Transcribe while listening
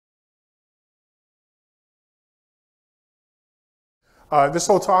This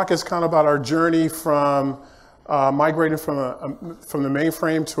whole talk is kind of about our journey from migrating from the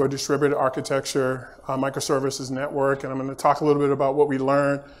mainframe to a distributed architecture microservices network, and I'm going to talk a little bit about what we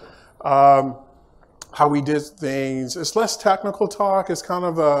learned, how we did things. It's less technical talk. It's kind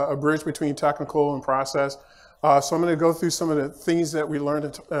of a bridge between technical and process. So I'm going to go through some of the things that we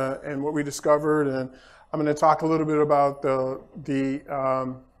learned and what we discovered, and I'm going to talk a little bit about the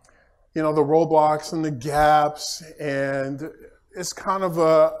roadblocks and the gaps, and it's kind of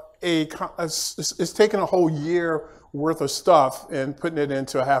it's taking a whole year worth of stuff and putting it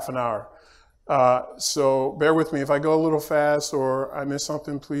into a half an hour. So bear with me. If I go a little fast or I miss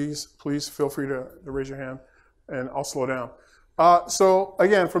something, please feel free to raise your hand and I'll slow down. So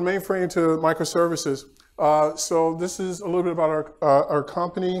again, from mainframe to microservices. So this is a little bit about our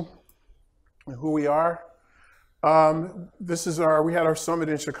company and who we are. This is we had our summit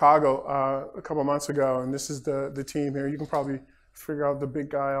in Chicago a couple months ago, and this is the team here. You can probably figure out the big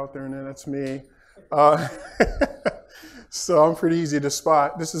guy out there, and then that's me. So I'm pretty easy to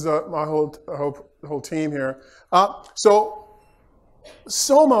spot. This is my whole team here. So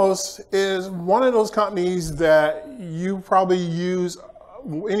Somos is one of those companies that you probably use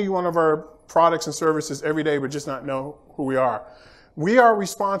any one of our products and services every day, but just not know who we are. We are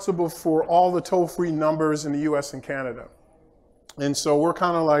responsible for all the toll-free numbers in the US and Canada. And so we're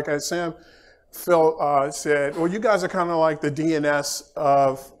kind of like, as Phil said, well, you guys are kind of like the DNS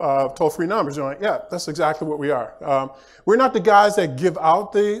of toll-free numbers. You're like, yeah, that's exactly what we are. We're not the guys that give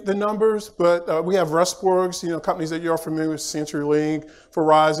out the numbers, but we have Restborgs, companies that you're familiar with, CenturyLink,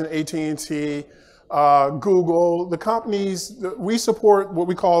 Verizon, AT&T, Google. The companies, we support what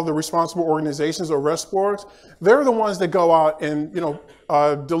we call the responsible organizations or Restborgs. They're the ones that go out and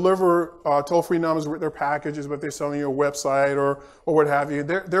deliver toll-free numbers with their packages, but they're selling your website or what have you.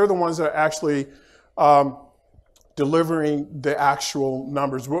 They're the ones that are actually delivering the actual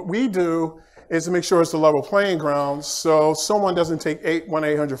numbers. What we do is to make sure it's a level playing ground, so someone doesn't take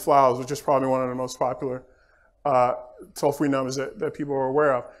 1-800 flowers, which is probably one of the most popular toll-free numbers that people are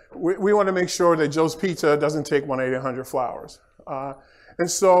aware of. We want to make sure that Joe's Pizza doesn't take 1-800 flowers. And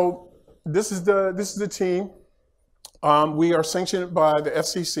so this is the team. We are sanctioned by the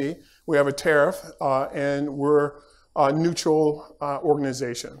FCC. We have a tariff, and we're a neutral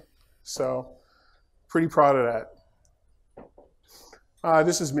organization. So pretty proud of that.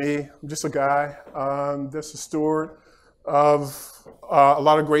 This is me. I'm just a guy. This is Stuart of a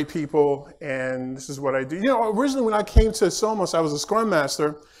lot of great people, and this is what I do. Originally when I came to Somos, I was a Scrum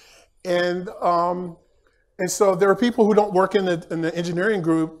Master, and so there are people who don't work in the engineering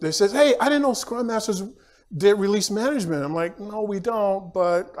group that says, hey, I didn't know Scrum Masters did release management. I'm like, no, we don't,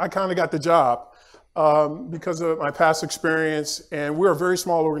 but I kind of got the job because of my past experience, and we're a very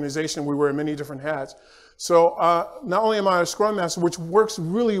small organization. We wear many different hats. So not only am I a Scrum Master, which works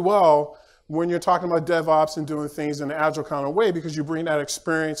really well when you're talking about DevOps and doing things in an agile kind of way, because you bring that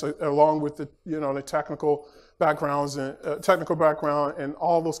experience along with the technical backgrounds and technical background and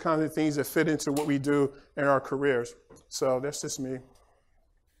all those kinds of things that fit into what we do in our careers. So that's just me.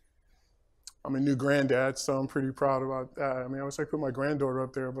 I'm a new granddad, so I'm pretty proud about that. I mean, I wish I could put my granddaughter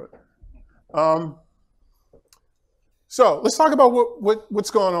up there, but. So let's talk about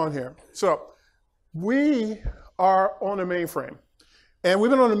what's going on here. So we are on a mainframe. And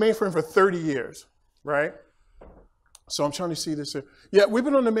we've been on the mainframe for 30 years, right? So I'm trying to see this here. Yeah, we've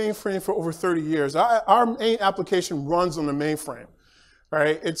been on the mainframe for over 30 years. Our main application runs on the mainframe,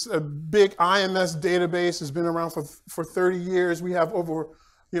 right? It's a big IMS database. It's been around for 30 years. We have over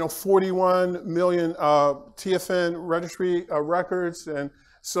 41 million TFN registry records. And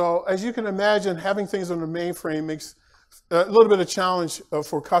so as you can imagine, having things on the mainframe makes a little bit of challenge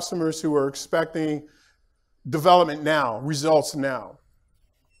for customers who are expecting development now, results now.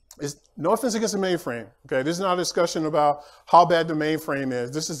 No offense against the mainframe, okay? This is not a discussion about how bad the mainframe is.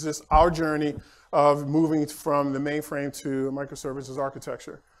 This is just our journey of moving from the mainframe to microservices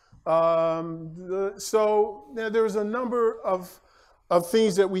architecture. So there was a number of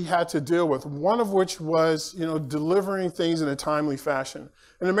things that we had to deal with, one of which was delivering things in a timely fashion.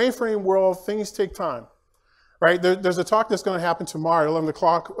 In the mainframe world, things take time, right? There's a talk that's going to happen tomorrow at 11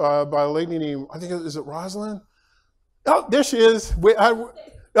 o'clock by a lady named, I think, is it Rosalind? Oh, there she is.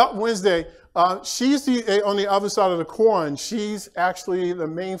 Wednesday. She's on the other side of the coin. She's actually the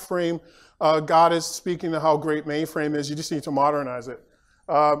mainframe goddess, speaking to how great mainframe is. You just need to modernize it.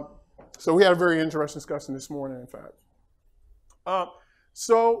 So we had a very interesting discussion this morning, in fact.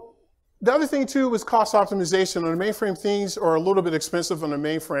 So the other thing too was cost optimization. On the mainframe, things are a little bit expensive on the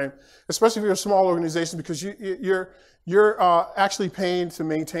mainframe, especially if you're a small organization, because you're actually paying to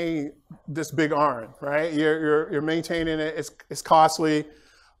maintain this big iron, right? You're maintaining it. It's costly,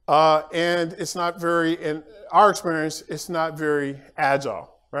 and it's not very. In our experience, it's not very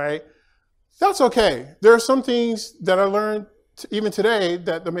agile, right? That's okay. There are some things that I learned even today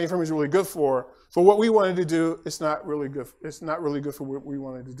that the mainframe is really good for. For what we wanted to do, it's not really good. It's not really good for what we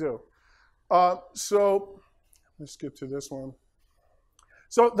wanted to do. So let's skip to this one.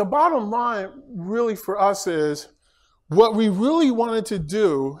 So the bottom line really for us is what we really wanted to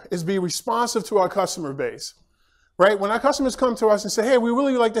do is be responsive to our customer base, right? When our customers come to us and say, hey, we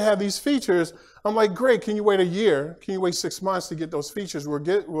really like to have these features, I'm like, great, can you wait a year? Can you wait 6 months to get those features? We'll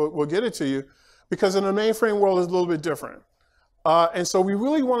get it to you, because in the mainframe world is a little bit different. And so we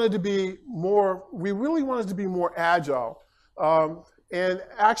really wanted to be more agile, and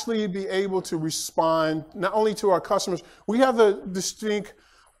actually be able to respond not only to our customers. We have the distinct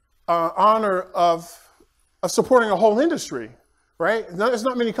honor of supporting a whole industry, right? There's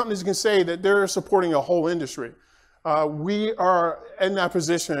not many companies that can say that they're supporting a whole industry. We are in that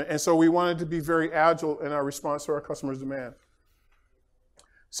position, and so we wanted to be very agile in our response to our customers' demand.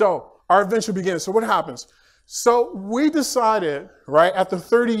 So our adventure begins. So what happens? So we decided, right, after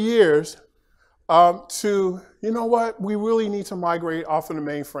 30 years, you know what, we really need to migrate off of the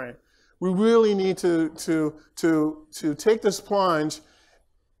mainframe. We really need to take this plunge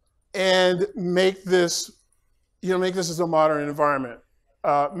and make this, make this as a modern environment.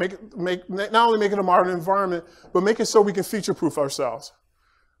 Not only make it a modern environment, but make it so we can future-proof ourselves,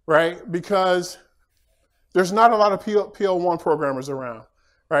 right? Because there's not a lot of PL1 programmers around,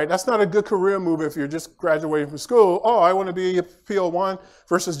 right? That's not a good career move if you're just graduating from school. Oh, I want to be a PL1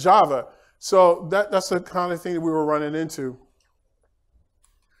 versus Java. So that's the kind of thing that we were running into.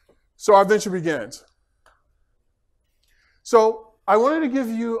 So our venture begins. So I wanted to give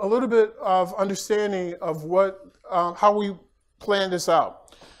you a little bit of understanding of how we plan this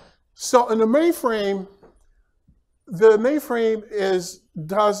out. So in the mainframe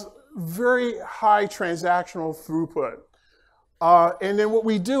does very high transactional throughput. And then what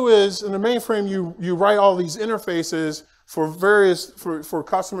we do is in the mainframe, you write all these interfaces for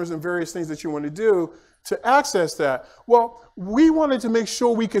customers and various things that you want to do to access that. Well, we wanted to make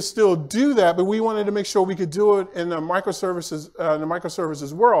sure we could still do that, but we wanted to make sure we could do it in the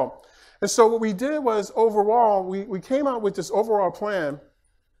microservices world. And so what we did was overall, we came out with this overall plan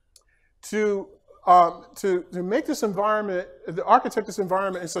to make this environment, to architect this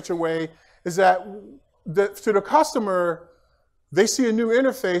environment in such a way is that to the customer, they see a new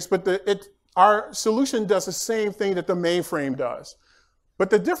interface, but our solution does the same thing that the mainframe does. But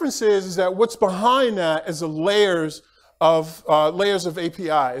the difference is that what's behind that is the layers of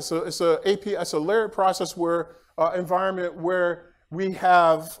API. So it's a layered process environment where we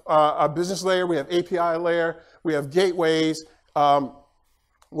have a business layer, we have API layer, we have gateways.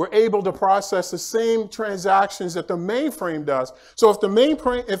 We're able to process the same transactions that the mainframe does. So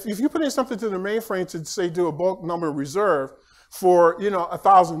if you put in something to the mainframe to say do a bulk number reserve for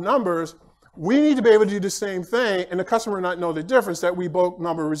 1,000 numbers, we need to be able to do the same thing, and the customer not know the difference that we bulk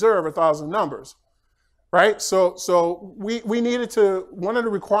number reserve 1,000 numbers, right? So we needed to. One of the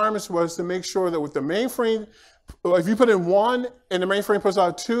requirements was to make sure that with the mainframe, if you put in 1 and the mainframe puts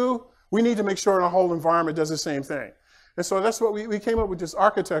out 2, we need to make sure the whole environment does the same thing. And so that's what we came up with this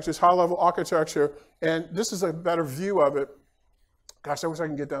architecture, this high-level architecture, and this is a better view of it. Gosh, I wish I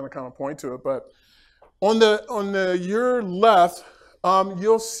can get down and kind of point to it, but on your left,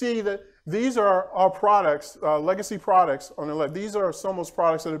 you'll see that these are our products, legacy products on the left. These are Somos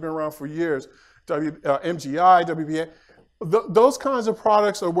products that have been around for years, MGI, WBA. Those kinds of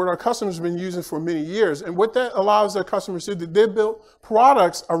products are what our customers have been using for many years. And what that allows their customers to do, they build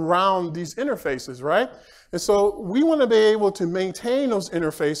products around these interfaces, right? And so we want to be able to maintain those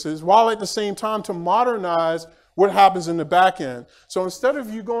interfaces while at the same time to modernize what happens in the back end. So instead of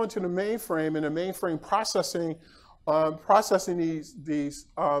you going to the mainframe and the mainframe processing the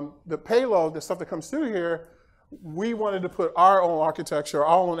payload, the stuff that comes through here, we wanted to put our own architecture,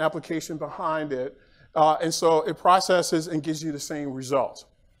 our own application behind it. And so it processes and gives you the same results,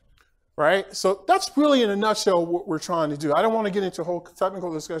 right? So that's really in a nutshell what we're trying to do. I don't want to get into a whole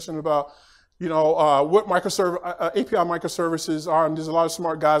technical discussion about, what API microservices are, and there's a lot of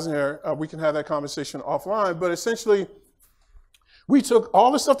smart guys in there. We can have that conversation offline, but essentially, we took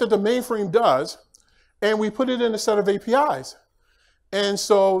all the stuff that the mainframe does, and we put it in a set of APIs. And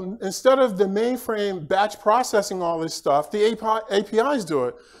so instead of the mainframe batch processing all this stuff, the APIs do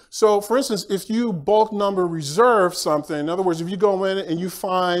it. So for instance, if you bulk number reserve something, in other words, if you go in and you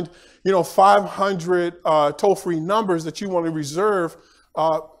find 500 toll-free numbers that you want to reserve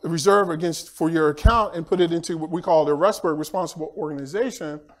against for your account and put it into what we call the RESTberg responsible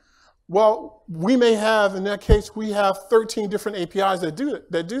organization, Well, we may have, in that case, we have 13 different APIs that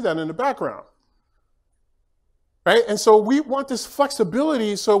do that in the background. Right? And so we want this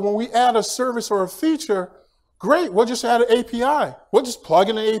flexibility, so when we add a service or a feature, great, we'll just add an API. We'll just plug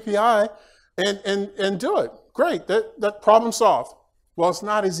in an API and do it. Great, that problem solved. Well, it's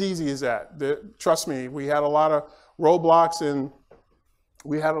not as easy as that. Trust me, we had a lot of roadblocks and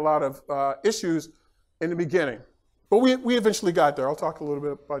we had a lot of issues in the beginning. But we eventually got there. I'll talk a little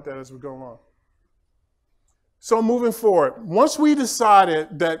bit about that as we go on. So moving forward, once we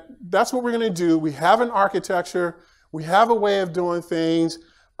decided that that's what we're going to do, we have an architecture, we have a way of doing things,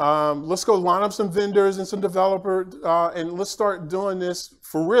 let's go line up some vendors and some developers, and let's start doing this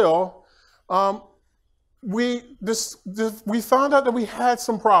for real. We found out that we had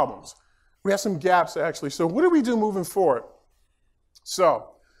some problems. We had some gaps, actually. So what do we do moving forward?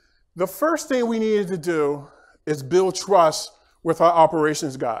 So the first thing we needed to do is build trust with our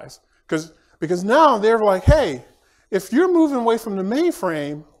operations guys. Because now they're like, hey, if you're moving away from the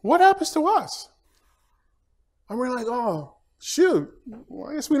mainframe, what happens to us? And we're like, oh, shoot,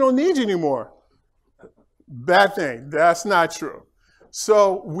 well, I guess we don't need you anymore. Bad thing, that's not true.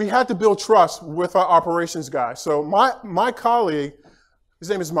 So we had to build trust with our operations guy. So my colleague,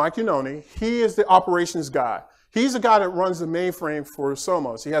 his name is Mike Unoni, he is the operations guy. He's the guy that runs the mainframe for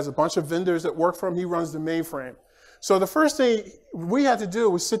Somos. He has a bunch of vendors that work for him. He runs the mainframe. So the first thing we had to do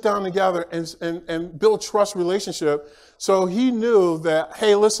was sit down together and build trust relationship. So he knew that,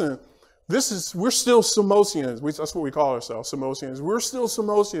 hey, listen, we're still Somosians. That's what we call ourselves, Somosians. We're still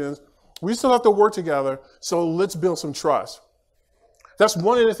Somosians. We still have to work together. So let's build some trust. That's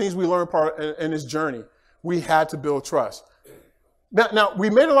one of the things we learned in this journey. We had to build trust. Now we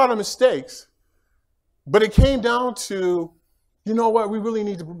made a lot of mistakes. But it came down to, you know what, we really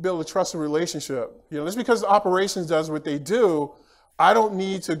need to build a trusted relationship. Just because the operations does what they do, I don't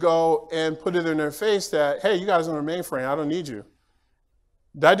need to go and put it in their face that, hey, you guys are on the mainframe, I don't need you.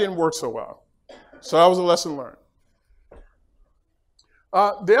 That didn't work so well. So that was a lesson learned.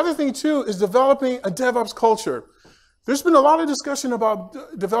 The other thing too is developing a DevOps culture. There's been a lot of discussion about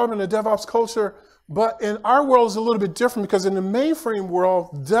developing a DevOps culture, but in our world it's a little bit different because in the mainframe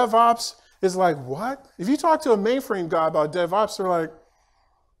world, DevOps is like, what? If you talk to a mainframe guy about DevOps, they're like,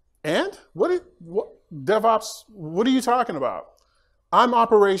 and? What DevOps, what are you talking about? I'm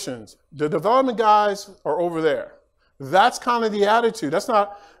operations. The development guys are over there. That's kind of the attitude. That's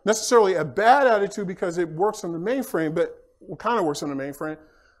not necessarily a bad attitude because it works on the mainframe, but it kind of works on the mainframe.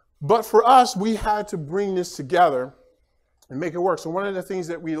 But for us, we had to bring this together and make it work. So one of the things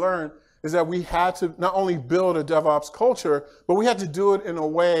that we learned is that we had to not only build a DevOps culture, but we had to do it in a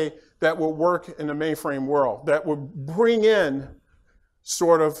way that would work in the mainframe world, that would bring in,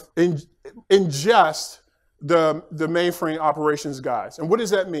 sort of ingest the mainframe operations guys. And what does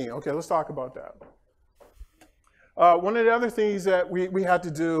that mean? Okay, let's talk about that. One of the other things that we had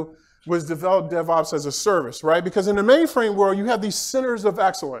to do was develop DevOps as a service, right? Because in the mainframe world, you have these centers of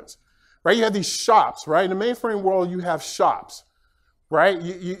excellence, right? You have these shops, right? In the mainframe world, you have shops. Right?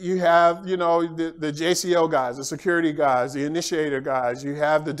 You have, the JCL guys, the security guys, the initiator guys, you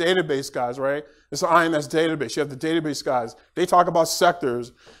have the database guys, right? It's an IMS database. You have the database guys. They talk about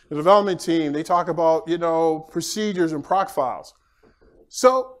sectors. The development team, they talk about, procedures and proc files.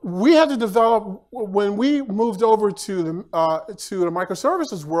 So we had to develop, when we moved over to the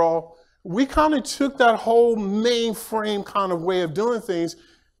microservices world, we kind of took that whole mainframe kind of way of doing things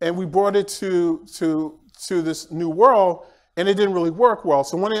and we brought it to this new world. And it didn't really work well.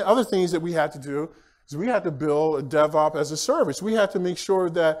 So one of the other things that we had to do is we had to build a DevOps as a service. We had to make sure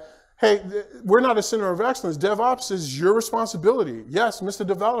that, hey, we're not a center of excellence. DevOps is your responsibility. Yes, Mr.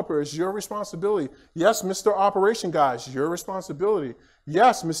 Developer, it's your responsibility. Yes, Mr. Operation Guy, it's your responsibility.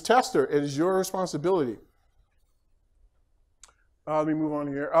 Yes, Ms. Tester, it is your responsibility. Let me move on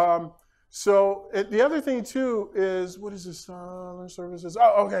here. So the other thing too is, what is this? Learn services.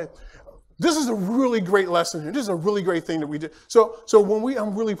 Oh, okay. This is a really great lesson here. This is a really great thing that we did. So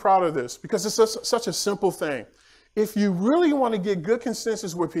I'm really proud of this because it's such a simple thing. If you really want to get good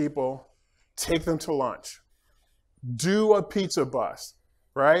consensus with people, take them to lunch. Do a pizza bus,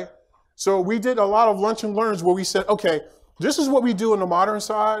 right? So we did a lot of lunch and learns where we said, okay, this is what we do in the modern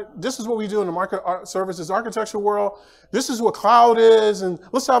side. This is what we do in the microservices architecture world. This is what cloud is, and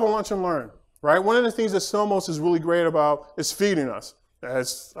let's have a lunch and learn, right? One of the things that Somos is really great about is feeding us.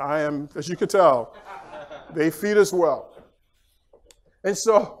 As you could tell, they feed us well. And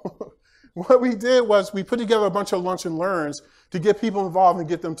so what we did was we put together a bunch of lunch and learns to get people involved and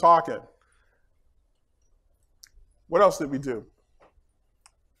get them talking. What else did we do?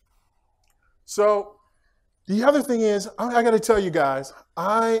 So The other thing is, I got to tell you guys,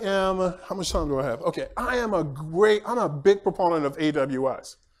 how much time do I have? Okay, I'm a big proponent of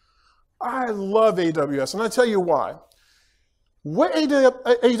AWS. I love AWS, and I'll tell you why. What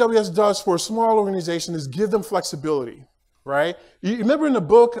AWS does for a small organization is give them flexibility, right? You remember in the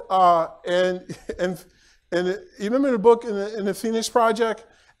book, and you remember in the book in the Phoenix Project,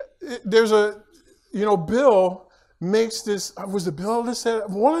 there's Bill makes this, was it Bill that said,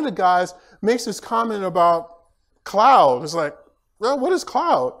 one of the guys makes this comment about cloud. It's like, well, what is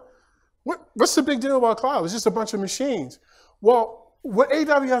cloud? What's the big deal about cloud? It's just a bunch of machines. Well, what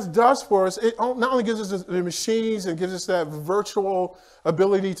AWS does for us, it not only gives us the machines and gives us that virtual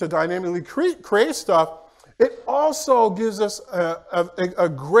ability to dynamically create stuff, it also gives us a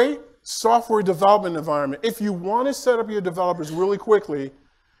great software development environment. If you want to set up your developers really quickly,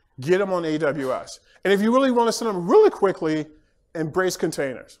 get them on AWS. And if you really want to set them really quickly, embrace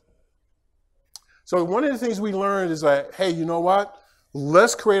containers. So one of the things we learned is that, hey, you know what?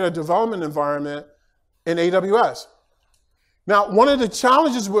 Let's create a development environment in AWS. Now, one of the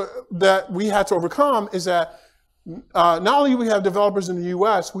challenges that we had to overcome is that not only do we have developers in the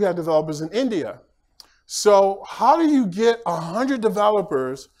US, we have developers in India. So how do you get 100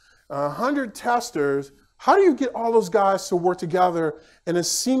 developers, 100 testers, how do you get all those guys to work together in a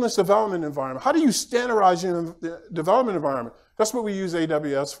seamless development environment? How do you standardize your development environment? That's what we use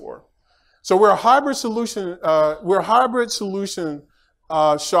AWS for. So we're a hybrid solution,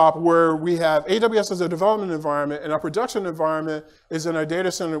 shop where we have AWS as a development environment and our production environment is in our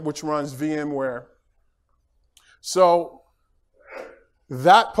data center, which runs VMware. So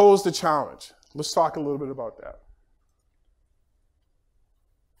that posed a challenge. Let's talk a little bit about that.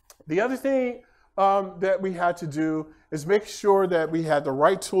 The other thing that we had to do is make sure that we had the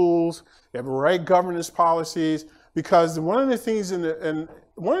right tools, we have the right governance policies, because one of the things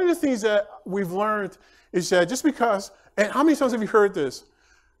that we've learned is that just because, and how many times have you heard this?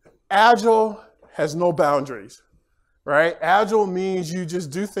 Agile has no boundaries, right? Agile means you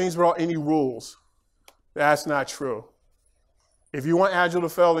just do things without any rules. That's not true. If you want Agile to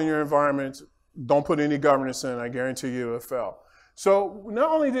fail in your environment, don't put any governance in, I guarantee you it'll fail. So not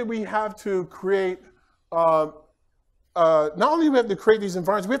only did we have to create, these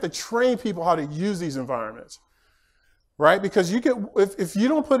environments, we have to train people how to use these environments, right? Because if you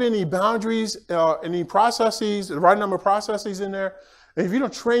don't put any boundaries, any processes, the right number of processes in there, and if you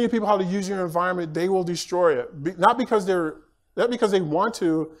don't train your people how to use your environment, they will destroy it. Not because they want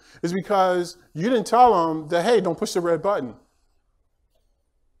to, it's because you didn't tell them that, hey, don't push the red button.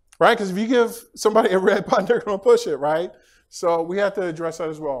 Right? Because if you give somebody a red button, they're going to push it, right? So we have to address that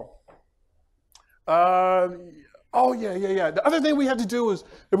as well. The other thing we had to do is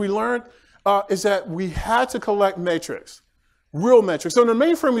that we learned is that we had to collect metrics. Real metrics. So in the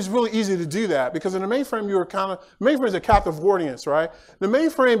mainframe, it's really easy to do that because in the mainframe, mainframe is a captive audience, right? The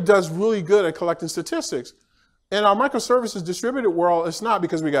mainframe does really good at collecting statistics. In our microservices distributed world, it's not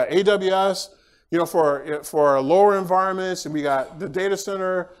because we got AWS, for lower environments, and we got the data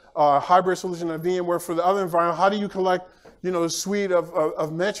center, hybrid solution of VMware for the other environment. How do you collect, a suite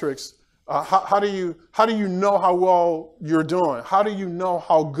of metrics? How do you know how well you're doing? How do you know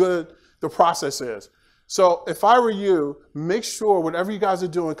how good the process is? So if I were you, make sure whatever you guys are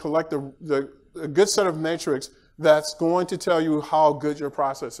doing, collect a good set of metrics that's going to tell you how good your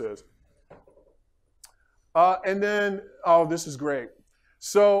process is. And then, this is great.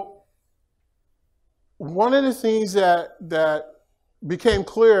 So one of the things that became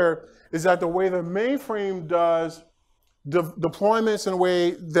clear is that the way the mainframe does deployments in a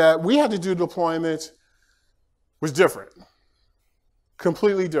way that we had to do deployments was different,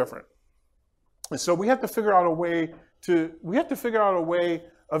 completely different. And so we have to figure out a way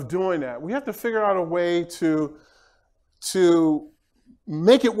of doing that. We have to figure out a way to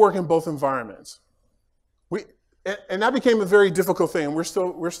make it work in both environments. And that became a very difficult thing. We're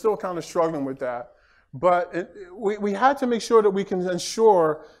still kind of struggling with that. But we had to make sure that we can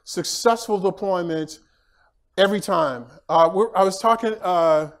ensure successful deployments every time. I was talking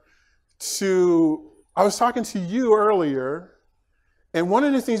to you earlier. And one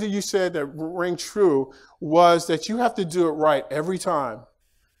of the things that you said that rang true was that you have to do it right every time.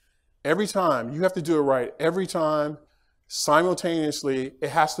 Every time. You have to do it right every time, simultaneously. It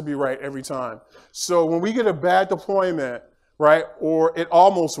has to be right every time. So when we get a bad deployment, right, or it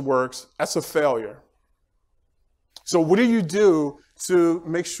almost works, that's a failure. So what do you do to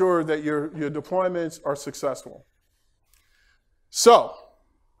make sure that your deployments are successful? So,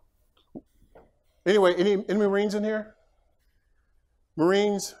 anyway, any Marines in here?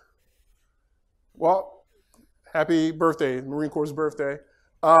 Marines, well, happy birthday, Marine Corps' birthday.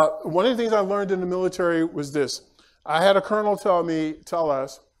 One of the things I learned in the military was this. I had a colonel tell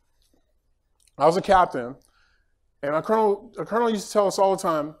us, I was a captain, and a colonel used to tell us all the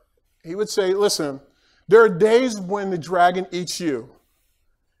time, he would say, listen, there are days when the dragon eats you,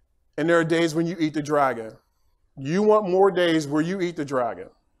 and there are days when you eat the dragon. You want more days where you eat the dragon.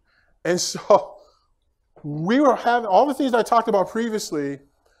 And so we were having all the things I talked about previously.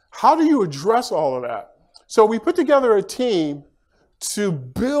 How do you address all of that? So we put together a team to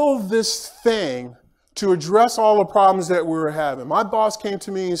build this thing to address all the problems that we were having. My boss came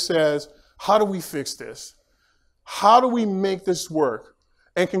to me and says, how do we fix this? How do we make this work?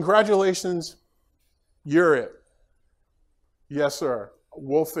 And congratulations, you're it. Yes, sir.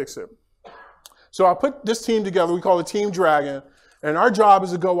 We'll fix it. So I put this team together. We call it Team Dragon. And our job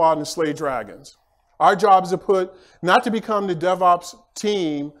is to go out and slay dragons. Our job is to not to become the DevOps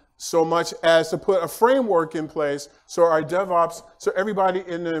team so much as to put a framework in place so our DevOps, so everybody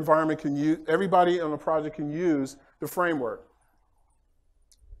in the environment can use, everybody on the project can use the framework.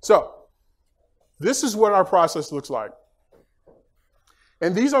 So this is what our process looks like.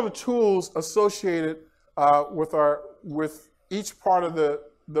 And these are the tools associated with each part of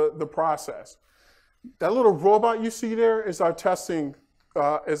the process. That little robot you see there is our testing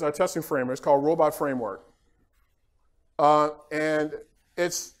framework. It's called Robot Framework. And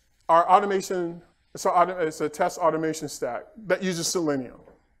it's our automation, it's a test automation stack that uses Selenium.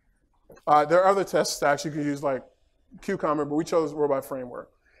 There are other test stacks you can use like Cucumber, but we chose Robot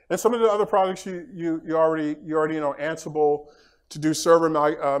Framework. And some of the other products you already know, Ansible to do server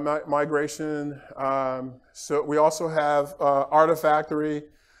migration. So we also have Artifactory.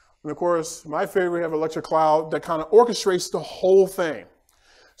 And of course, my favorite, we have Electric Cloud that kind of orchestrates the whole thing.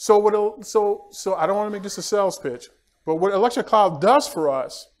 So I don't want to make this a sales pitch, but what Electric Cloud does for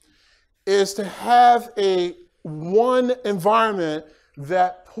us is to have one environment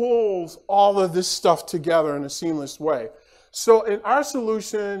that pulls all of this stuff together in a seamless way. So in our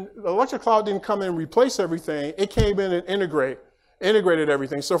solution, Electric Cloud didn't come in and replace everything. It came in and integrated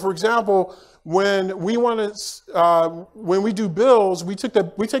everything. So for example, when we do builds, we take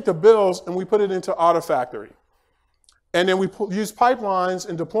the builds and we put it into Artifactory. And then we use pipelines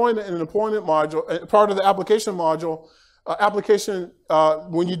and deployment in the deployment module, part of the application module.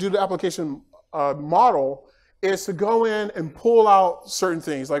 When you do the application model, is to go in and pull out certain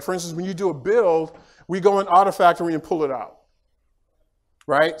things. Like for instance, when you do a build, we go in Artifactory and pull it out,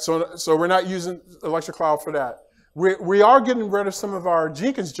 right? So we're not using Electric Cloud for that. We are getting rid of some of our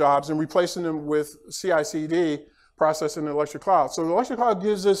Jenkins jobs and replacing them with CI/CD processing in Electric Cloud. So the Electric Cloud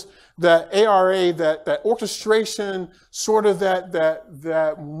gives us that ARA, that orchestration, sort of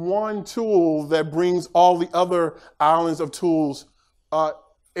that one tool that brings all the other islands of tools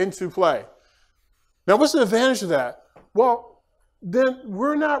into play. Now, what's the advantage of that? Well, then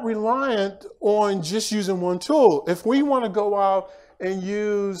we're not reliant on just using one tool. If we want to go out and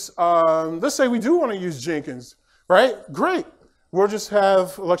use, let's say we do want to use Jenkins, right? Great. We'll just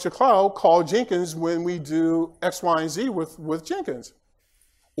have Electric Cloud call Jenkins when we do X, Y, and Z with Jenkins.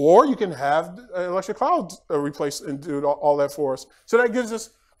 Or you can have Electric Cloud replace and do all that for us. So that gives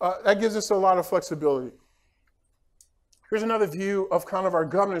us a lot of flexibility. Here's another view of kind of our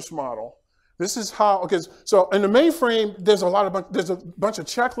governance model. This is how, okay, so in the mainframe, there's a bunch of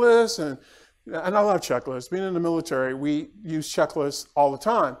checklists, and I love checklists. Being in the military, we use checklists all the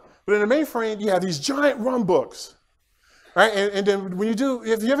time. But in the mainframe, you have these giant run books. Right, and then when you do,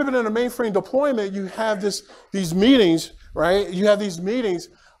 if you've ever been in a mainframe deployment, you have these meetings, right? You have these meetings,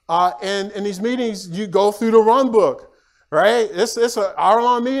 and in these meetings, you go through the run book, right? It's an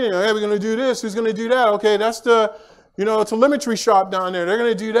hour-long meeting. Hey, we're going to do this. Who's going to do that? Okay, that's the, telemetry shop down there. They're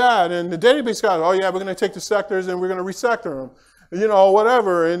going to do that. And the database guys, oh yeah, we're going to take the sectors and we're going to resector them,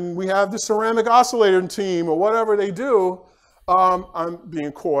 whatever. And we have the ceramic oscillator team or whatever they do. I'm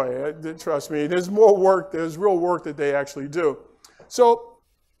being coy, trust me. There's more work, there's real work that they actually do. So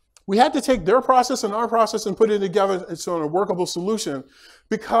we had to take their process and our process and put it together into a workable solution,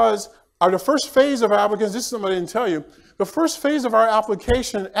 because the first phase of our application, this is something I didn't tell you, the first phase of our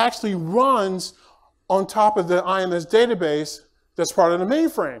application actually runs on top of the IMS database that's part of the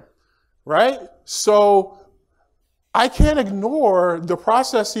mainframe, right? So I can't ignore the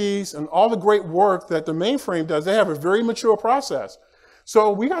processes and all the great work that the mainframe does. They have a very mature process.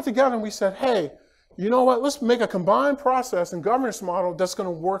 So we got together and we said, hey, you know what? Let's make a combined process and governance model that's going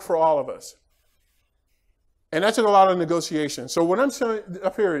to work for all of us. And that took a lot of negotiation. So what I'm showing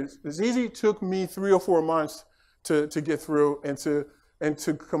up here is easy. It took me 3 or 4 months to get through and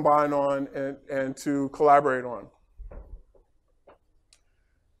to combine on and to collaborate on.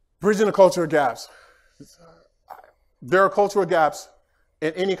 Bridging the cultural gaps. There are cultural gaps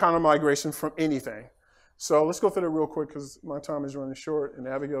and any kind of migration from anything. So let's go through that real quick because my time is running short and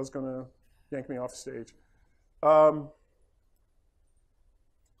Abigail's going to yank me off the stage.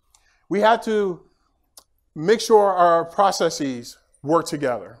 We had to make sure our processes work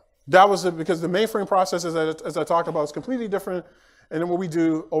together. That was it, because the mainframe process, as I talked about, is completely different than what we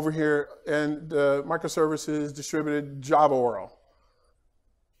do over here in the microservices distributed Java world,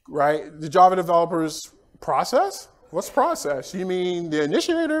 right? The Java developers process? What's process? You mean the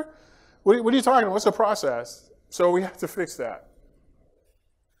initiator? What are you talking about? What's the process? So we have to fix that.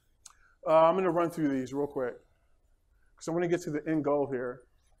 I'm going to run through these real quick because I'm going to get to the end goal here.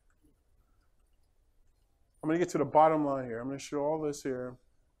 I'm going to get to the bottom line here. I'm going to show all this here.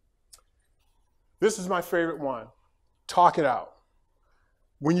 This is my favorite one. Talk it out.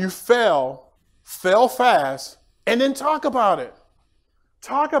 When you fail fast, and then talk about it.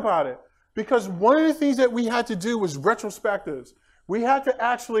 Talk about it. Because one of the things that we had to do was retrospectives. We had to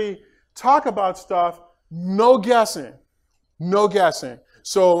actually talk about stuff, no guessing. No guessing.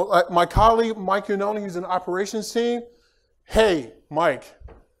 So my colleague, Mike Unoni, who's in the operations team, hey, Mike,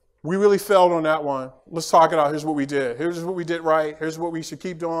 we really failed on that one. Let's talk it out. Here's what we did. Here's what we did right. Here's what we should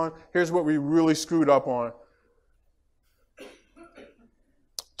keep doing. Here's what we really screwed up on.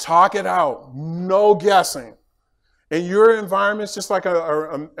 Talk it out. No guessing. In your environments, just like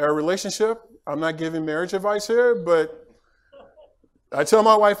a relationship, I'm not giving marriage advice here, but I tell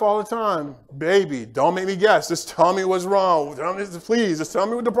my wife all the time, baby, don't make me guess. Just tell me what's wrong. Please, just tell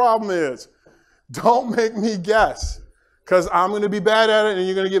me what the problem is. Don't make me guess. Because I'm going to be bad at it and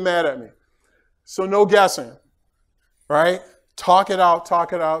you're going to get mad at me. So no guessing, right? Talk it out,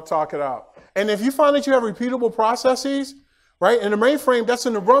 talk it out, talk it out. And if you find that you have repeatable processes, right? In the mainframe, that's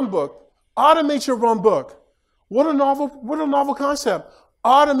in the run book. Automate your run book. What a novel concept.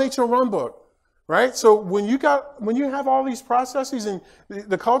 Automate your run book, right? So when you have all these processes and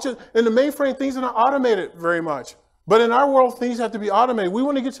the culture, in the mainframe, things are not automated very much. But in our world, things have to be automated. We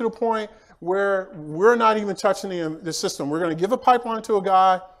want to get to the point where we're not even touching the system. We're going to give a pipeline to a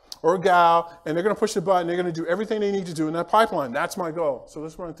guy or a gal, and they're going to push the button. They're going to do everything they need to do in that pipeline. That's my goal. So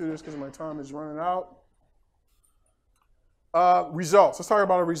let's run through this because my time is running out. Results. Let's talk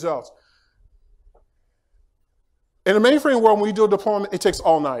about our results. In the mainframe world, when we do a deployment, it takes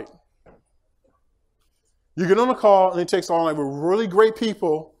all night. You get on a call, and it takes all night. We're really great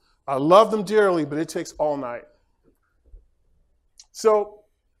people. I love them dearly, but it takes all night. So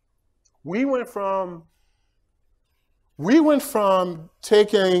we went from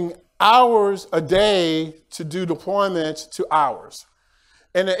taking hours a day to do deployments to hours.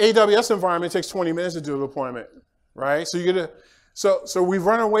 In the AWS environment, it takes 20 minutes to do a deployment, right? So we've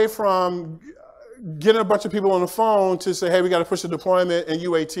run away from getting a bunch of people on the phone to say, hey, we got to push a deployment in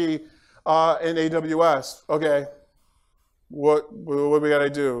UAT in AWS. Okay, what we got to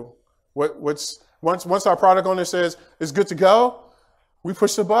do? Once our product owner says it's good to go, we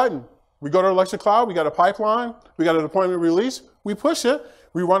push the button. We go to Electric Cloud, we got a pipeline, we got a deployment release, we push it,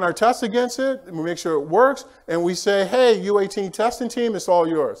 we run our tests against it, and we make sure it works, and we say, hey, UAT testing team, it's all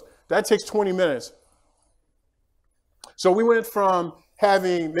yours. That takes 20 minutes. So we went from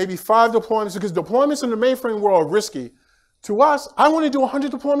having maybe 5 deployments, because deployments in the mainframe world are risky. To us, I want to do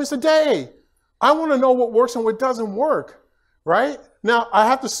 100 deployments a day. I want to know what works and what doesn't work, right? Now, I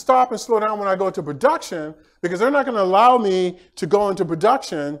have to stop and slow down when I go into production, because they're not going to allow me to go into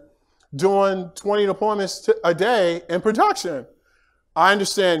production doing 20 deployments a day in production. I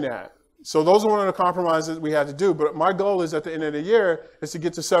understand that. So those are one of the compromises we had to do. But my goal is at the end of the year is to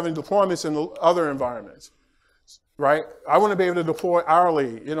get to 7 deployments in the other environments, right? I want to be able to deploy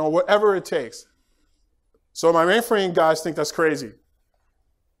hourly, whatever it takes. So my mainframe guys think that's crazy.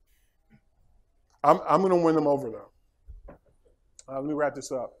 I'm going to win them over though. Let me wrap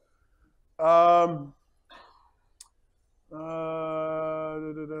this up.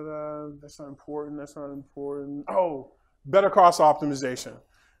 That's not important. That's not important. Oh, better cost optimization.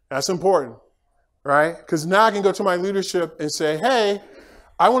 That's important, right? Because now I can go to my leadership and say, hey,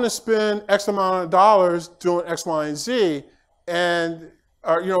 I want to spend X amount of dollars doing X, Y, and Z, and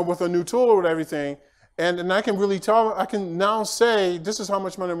with a new tool or everything. And I can really I can now say, this is how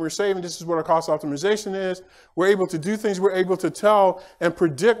much money we're saving. This is what our cost optimization is. We're able to do things. We're able to tell and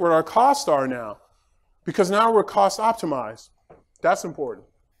predict what our costs are now. Because now we're cost optimized. That's important.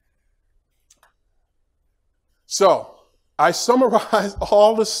 So I summarized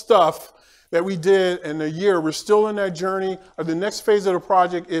all the stuff that we did in a year. We're still in that journey. The next phase of the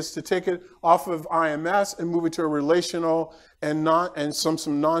project is to take it off of IMS and move it to a relational and some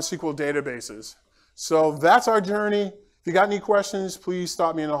non-SQL databases. So that's our journey. If you got any questions, please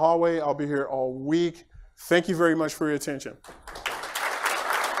stop me in the hallway. I'll be here all week. Thank you very much for your attention.